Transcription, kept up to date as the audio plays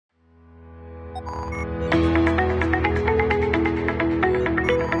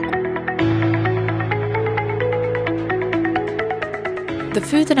The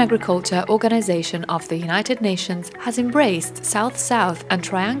Food and Agriculture Organization of the United Nations has embraced South-South and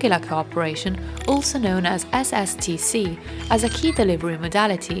Triangular Cooperation, also known as SSTC, as a key delivery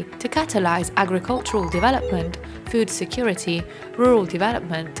modality to catalyze agricultural development, food security, rural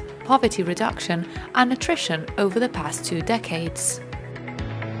development, poverty reduction, and nutrition over the past 2 decades.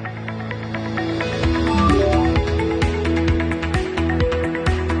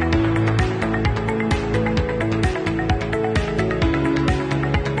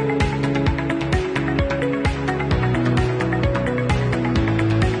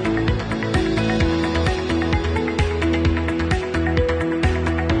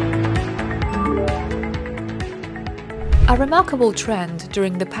 A remarkable trend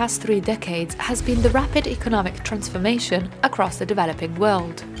during the past 3 decades has been the rapid economic transformation across the developing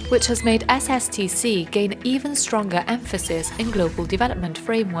world, which has made SSTC gain even stronger emphasis in global development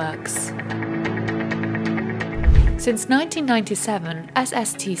frameworks. Since 1997,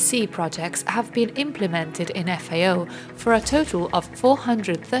 SSTC projects have been implemented in FAO for a total of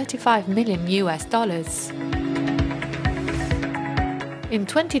 $435 million. In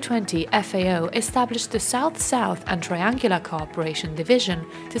 2020, FAO established the South-South and Triangular Cooperation Division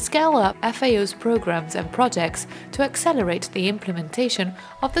to scale up FAO's programs and projects to accelerate the implementation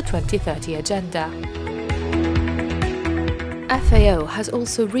of the 2030 Agenda. FAO has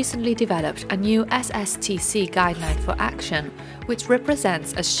also recently developed a new SSTC Guideline for Action, which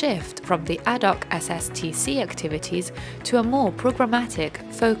represents a shift from the ad hoc SSTC activities to a more programmatic,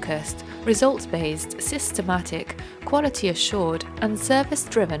 focused, results-based, systematic, quality-assured and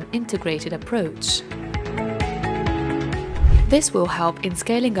service-driven integrated approach. This will help in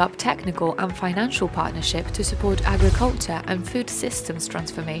scaling up technical and financial partnership to support agriculture and food systems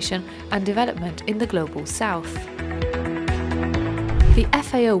transformation and development in the Global South. The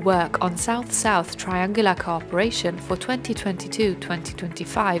FAO work on South-South Triangular Cooperation for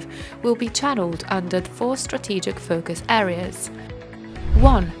 2022-2025 will be channeled under 4 strategic focus areas.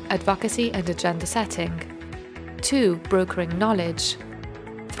 1. Advocacy and agenda setting. 2. Brokering knowledge.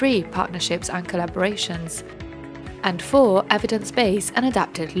 3. Partnerships and collaborations. And 4. Evidence-based and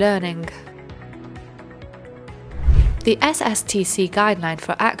adapted learning. The SSTC Guideline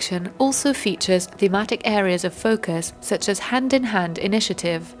for Action also features thematic areas of focus such as hand-in-hand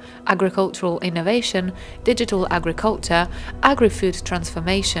initiative, agricultural innovation, digital agriculture, agri-food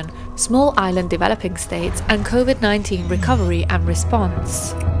transformation, small island developing states, and COVID-19 recovery and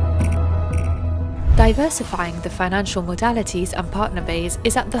response. Diversifying the financial modalities and partner base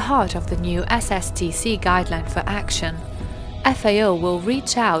is at the heart of the new SSTC Guideline for Action. FAO will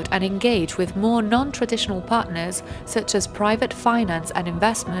reach out and engage with more non-traditional partners such as private finance and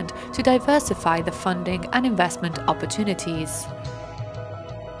investment to diversify the funding and investment opportunities.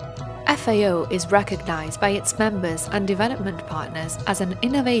 FAO is recognized by its members and development partners as an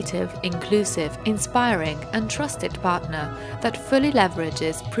innovative, inclusive, inspiring and trusted partner that fully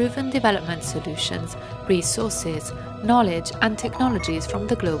leverages proven development solutions, resources, knowledge and technologies from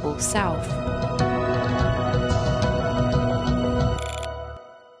the Global South.